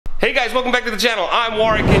Hey guys, welcome back to the channel. I'm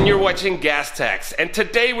Warwick and you're watching Gas Tachs. And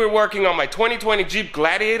today we're working on my 2020 Jeep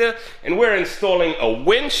Gladiator and we're installing a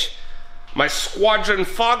winch, my Squadron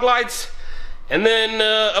fog lights, and then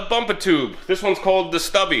a bumper tube. This one's called the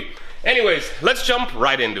Stubby. Anyways, let's jump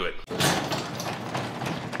right into it.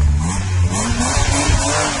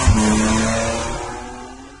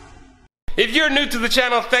 If you're new to the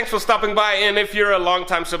channel, thanks for stopping by, and if you're a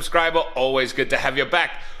long-time subscriber, always good to have you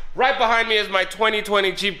back. Right behind me is my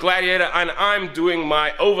 2020 Jeep Gladiator, and I'm doing my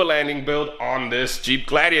overlanding build on this Jeep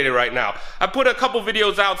Gladiator right now. I put a couple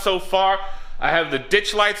videos out so far. I have the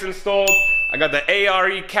ditch lights installed, I got the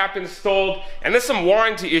ARE cap installed, and there's some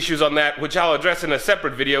warranty issues on that, which I'll address in a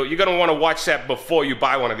separate video. You're gonna wanna watch that before you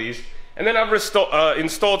buy one of these. And then I've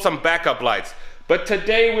installed some backup lights. But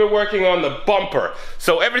today we're working on the bumper.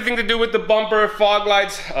 So everything to do with the bumper, fog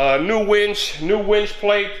lights, new winch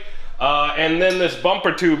plate, and then this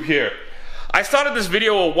bumper tube here. I started this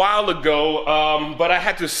video a while ago, but I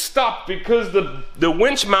had to stop because the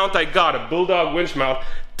winch mount I got, a Bulldog winch mount,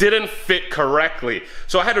 didn't fit correctly.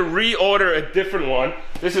 So I had to reorder a different one.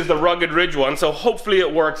 This is the Rugged Ridge one, so hopefully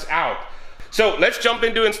it works out. So let's jump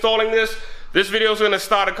into installing this. This video is going to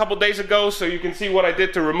start a couple days ago so you can see what I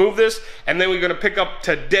did to remove this, and then we're going to pick up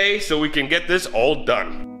today so we can get this all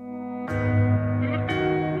done.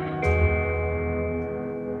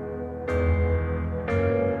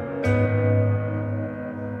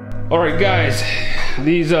 Alright guys,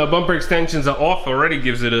 these bumper extensions are off already,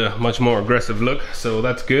 gives it a much more aggressive look, so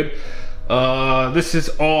that's good. This is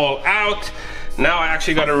all out. Now I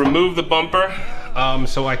actually got to remove the bumper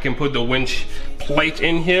so I can put the winch plate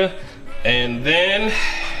in here, and then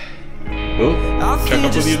check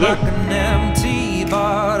up with you there.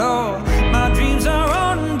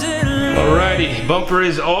 Alrighty, bumper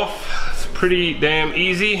is off. It's pretty damn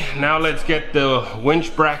easy. Now let's get the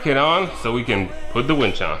winch bracket on so we can put the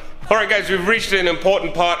winch on. Alright guys, we've reached an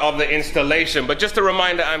important part of the installation, but just a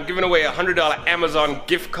reminder, I'm giving away a $100 Amazon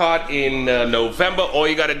gift card in November. All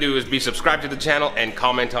you gotta do is be subscribed to the channel and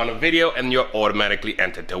comment on a video and you're automatically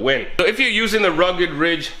entered to win. So if you're using the Rugged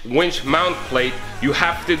Ridge winch mount plate, you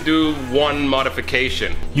have to do one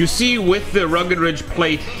modification. You see with the Rugged Ridge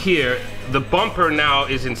plate here, the bumper now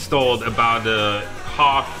is installed about a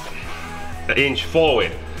half inch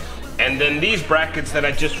forward. And then these brackets that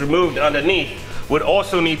I just removed underneath would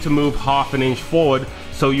also need to move half an inch forward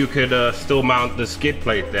so you could still mount the skid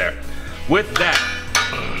plate there. With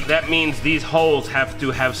that means these holes have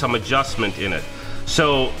to have some adjustment in it.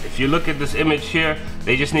 So if you look at this image here,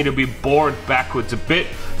 they just need to be bored backwards a bit.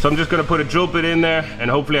 So I'm just gonna put a drill bit in there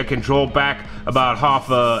and hopefully I can draw back about half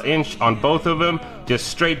an inch on both of them, just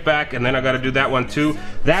straight back, and then I gotta do that one too.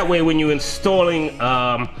 That way when you're installing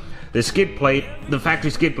the skid plate, the factory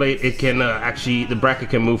skid plate, it can actually, the bracket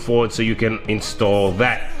can move forward so you can install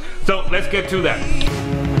that. So let's get to that.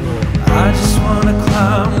 I just wanna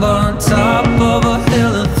climb on top of a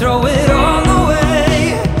hill and throw it all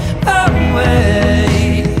away,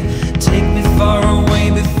 away. Take me far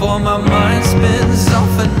away before my mind spins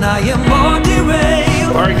off and I am on derail.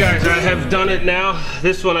 Alright guys, I have done it now.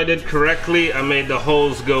 This one I did correctly. I made the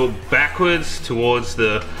holes go backwards towards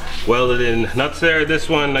the welded in nuts there. This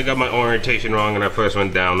one I got my orientation wrong and I first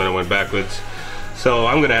went down, then I went backwards. So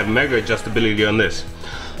I'm gonna have mega adjustability on this.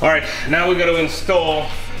 Alright, now we gotta install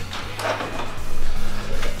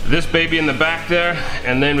this baby in the back there,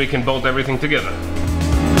 and then we can bolt everything together.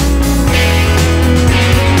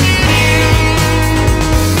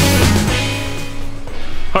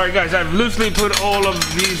 Alright guys, I've loosely put all of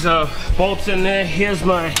these bolts in there. Here's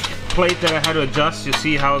my plate that I had to adjust. You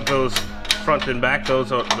see how it goes front and back.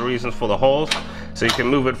 Those are the reasons for the holes. So you can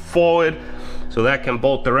move it forward so that can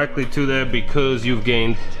bolt directly to there because you've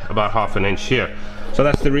gained about half an inch here. So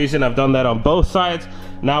that's the reason I've done that on both sides.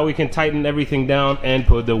 Now we can tighten everything down and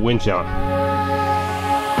put the winch on.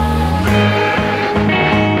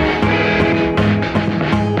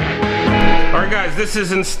 Alright guys, this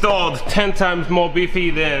is installed 10 times more beefy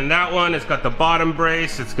than that one. It's got the bottom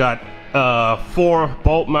brace, it's got 4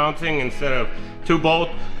 bolt mounting instead of 2 bolt.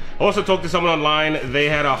 Also talked to someone online, they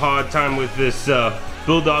had a hard time with this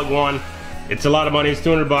Bulldog one. It's a lot of money, it's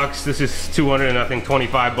 200 bucks. This is 200 and I think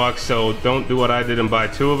 25 bucks, so don't do what I did and buy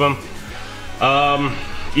 2 of them.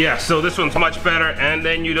 Yeah, so this one's much better, and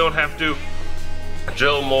then you don't have to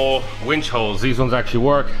drill more winch holes. These ones actually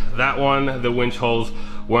work. That one, the winch holes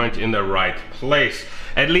weren't in the right place.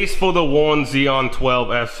 At least for the Warn Xeon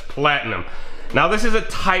 12S Platinum. Now this is a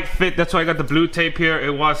tight fit, that's why I got the blue tape here.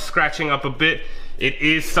 It was scratching up a bit. It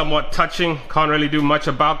is somewhat touching, can't really do much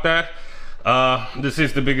about that. This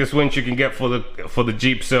is the biggest winch you can get for the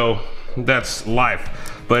Jeep, so that's life.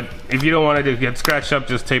 but if you don't want it to get scratched up,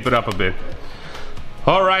 just tape it up a bit.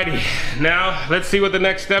 Alrighty, now let's see what the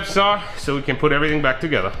next steps are so we can put everything back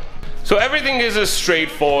together. So everything is a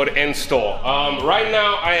straightforward install. Right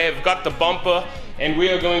now I have got the bumper, and we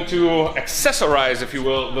are going to accessorize, if you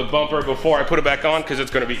will, the bumper before I put it back on, because it's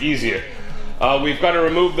going to be easier. We've got to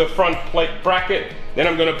remove the front plate bracket, then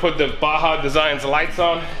I'm going to put the Baja Designs lights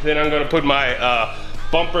on, then I'm going to put my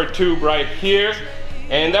bumper tube right here,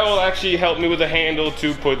 and that will actually help me with the handle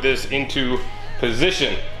to put this into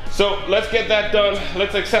position. So let's get that done,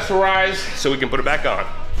 let's accessorize so we can put it back on.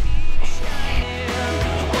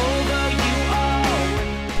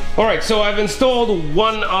 Alright, so I've installed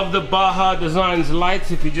one of the Baja Designs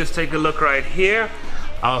lights. If you just take a look right here,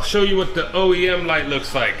 I'll show you what the OEM light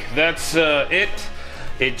looks like. That's it.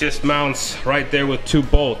 It just mounts right there with 2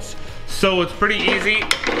 bolts. So it's pretty easy.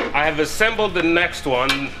 I have assembled the next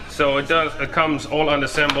one. So it comes all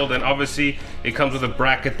unassembled, and obviously it comes with a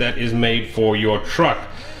bracket that is made for your truck.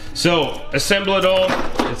 So assemble it all.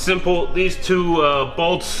 It's simple. These 2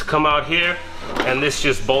 bolts come out here, and this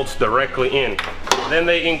just bolts directly in. Then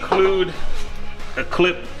they include a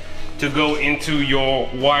clip to go into your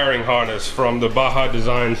wiring harness from the Baja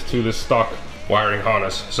Designs to the stock wiring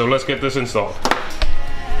harness. So let's get this installed.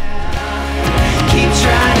 Keep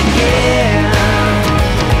trying to get.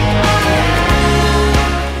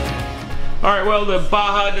 Alright, well, the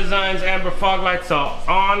Baja Designs amber fog lights are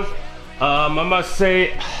on. I must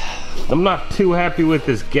say, I'm not too happy with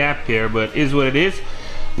this gap here, but is what it is.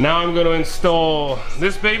 Now I'm going to install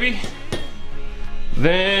this baby,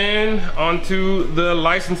 then onto the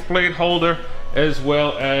license plate holder, as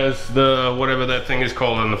well as the whatever that thing is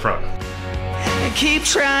called in the front. Keep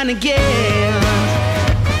trying to get.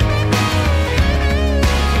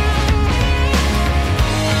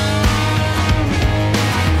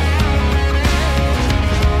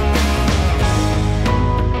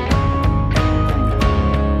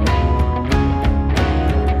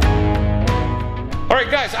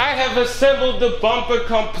 Guys, I have assembled the bumper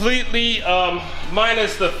completely,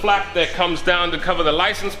 minus the flap that comes down to cover the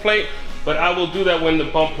license plate, but I will do that when the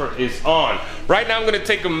bumper is on. Right now I'm going to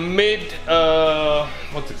take a mid-work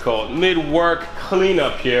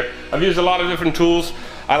cleanup here. I've used a lot of different tools.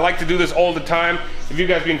 I like to do this all the time. If you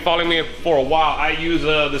guys have been following me for a while, I use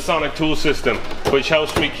the Sonic tool system, which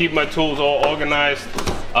helps me keep my tools all organized.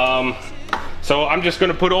 So I'm just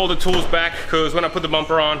going to put all the tools back, because when I put the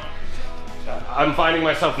bumper on, I'm finding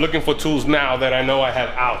myself looking for tools now that I know I have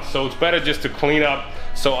out. So it's better just to clean up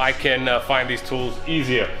so I can find these tools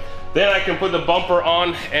easier. Then I can put the bumper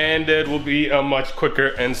on, and it will be a much quicker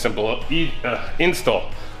and simpler install.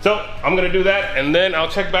 So I'm gonna do that, and then I'll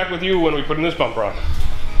check back with you when we put in this bumper on.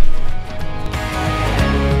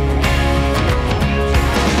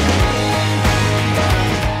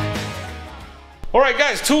 Alright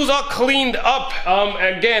guys, tools are cleaned up.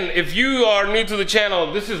 Again, if you are new to the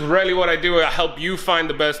channel, this is really what I do. I help you find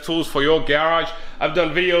the best tools for your garage. I've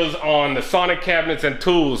done videos on the Sonic cabinets and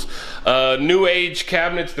tools, new age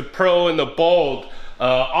cabinets, the Pro and the Bold,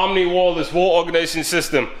 Omni Wall, this wall organization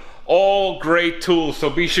system. All great tools, so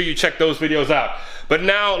be sure you check those videos out. But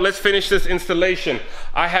now let's finish this installation.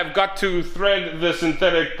 I have got to thread the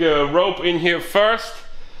synthetic rope in here first.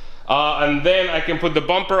 And then I can put the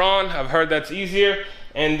bumper on. I've heard that's easier.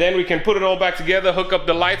 And then we can put it all back together, hook up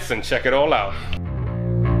the lights, and check it all out.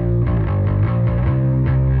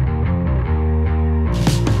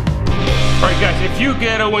 Alright guys, if you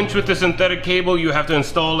get a winch with the synthetic cable, you have to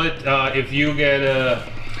install it. If you get a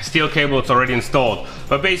steel cable, it's already installed.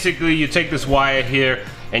 But basically you take this wire here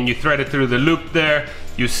and you thread it through the loop there.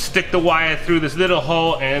 You stick the wire through this little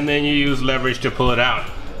hole, and then you use leverage to pull it out.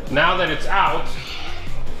 Now that it's out,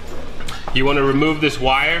 you want to remove this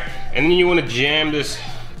wire, and then you want to jam this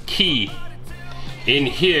key in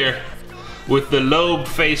here with the lobe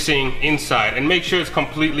facing inside, and make sure it's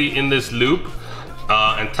completely in this loop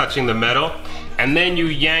and touching the metal. And then you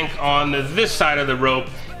yank on this side of the rope,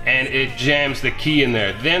 and it jams the key in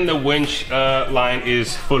there. Then the winch line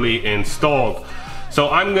is fully installed. So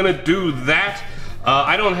I'm gonna do that.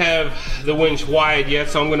 I don't have the winch wired yet,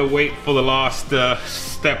 so I'm gonna wait for the last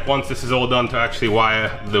step once this is all done to actually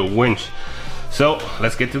wire the winch. So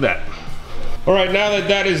let's get to that. All right, now that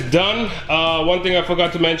that is done, one thing I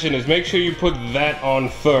forgot to mention is make sure you put that on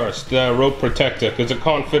first, the rope protector, because it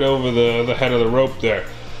can't fit over the head of the rope there.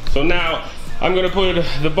 So now I'm gonna put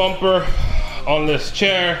the bumper on this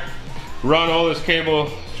chair, run all this cable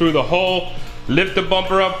through the hole, lift the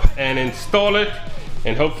bumper up and install it,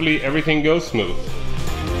 and hopefully everything goes smooth.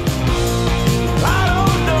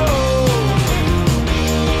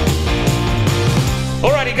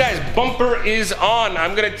 Alrighty guys, bumper is on.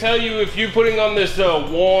 I'm gonna tell you, if you're putting on this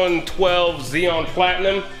 112 Xeon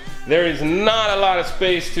Platinum, there is not a lot of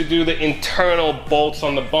space to do the internal bolts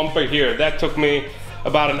on the bumper here. That took me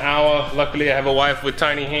about an hour. Luckily I have a wife with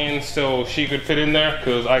tiny hands, so she could fit in there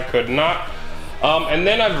because I could not. And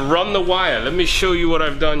then I've run the wire. Let me show you what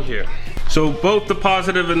I've done here. So both the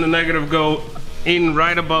positive and the negative go in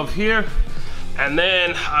right above here, and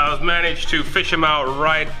then I've managed to fish them out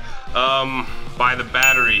right by the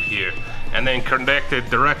battery here, and then connect it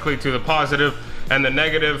directly to the positive and the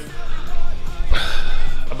negative.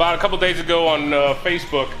 About a couple days ago on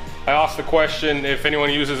Facebook, I asked the question if anyone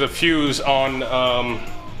uses a fuse on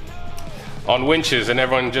winches, and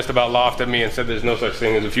everyone just about laughed at me and said there's no such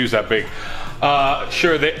thing as a fuse that big.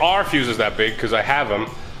 Sure, there are fuses that big because I have them,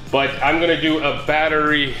 but I'm gonna do a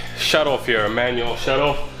battery shutoff here, a manual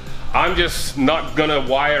shutoff. I'm just not gonna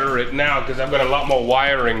wire it now because I've got a lot more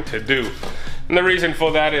wiring to do. And the reason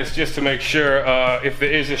for that is just to make sure if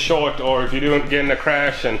there is a short, or if you do get in a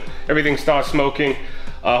crash and everything starts smoking,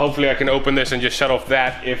 hopefully I can open this and just shut off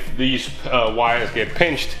that if these wires get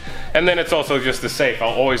pinched. And then it's also just the safe.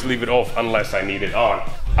 I'll always leave it off unless I need it on.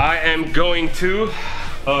 I am going to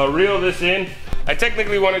reel this in. I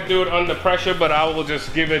technically want to do it under pressure, but I will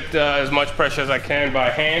just give it as much pressure as I can by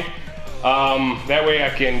hand. That way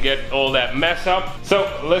I can get all that mess up. So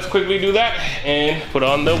let's quickly do that and put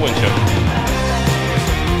on the winch.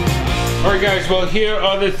 Alright guys, well here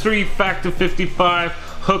are the 3 Factor55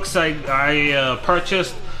 hooks I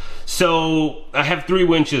purchased. So I have 3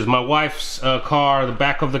 winches, my wife's car, the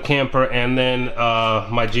back of the camper, and then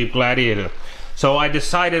my Jeep Gladiator. So I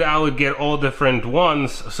decided I would get all different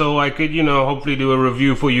ones so I could, you know, hopefully do a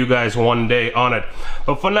review for you guys one day on it.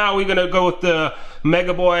 But for now, we're gonna go with the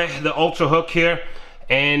Mega Boy, the Ultra Hook here,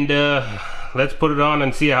 and let's put it on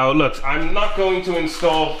and see how it looks. I'm not going to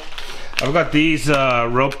install, I've got these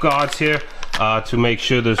rope guards here to make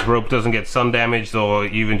sure this rope doesn't get sun damaged or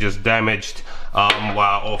even just damaged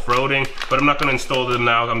while off-roading, but I'm not gonna install them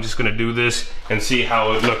now. I'm just gonna do this and see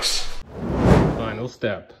how it looks. Final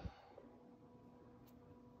step.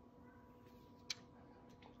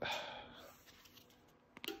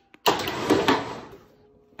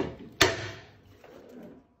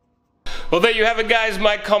 Well, there you have it guys,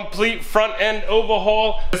 my complete front end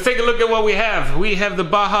overhaul. Let's take a look at what we have. We have the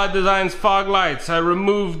Baja Designs fog lights. I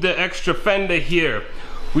removed the extra fender here.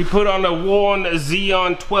 We put on a worn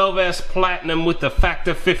Xeon 12S Platinum with the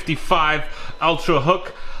Factor55 Ultra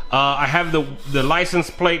Hook. I have the license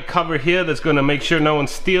plate cover here that's gonna make sure no one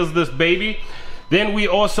steals this baby. Then we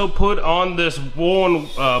also put on this worn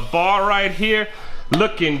bar right here.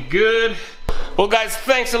 Looking good. Well guys,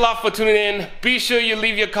 thanks a lot for tuning in. Be sure you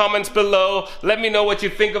leave your comments below. Let me know what you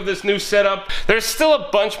think of this new setup. There's still a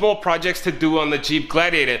bunch more projects to do on the Jeep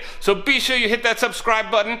Gladiator, so be sure you hit that subscribe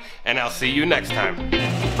button, and I'll see you next time.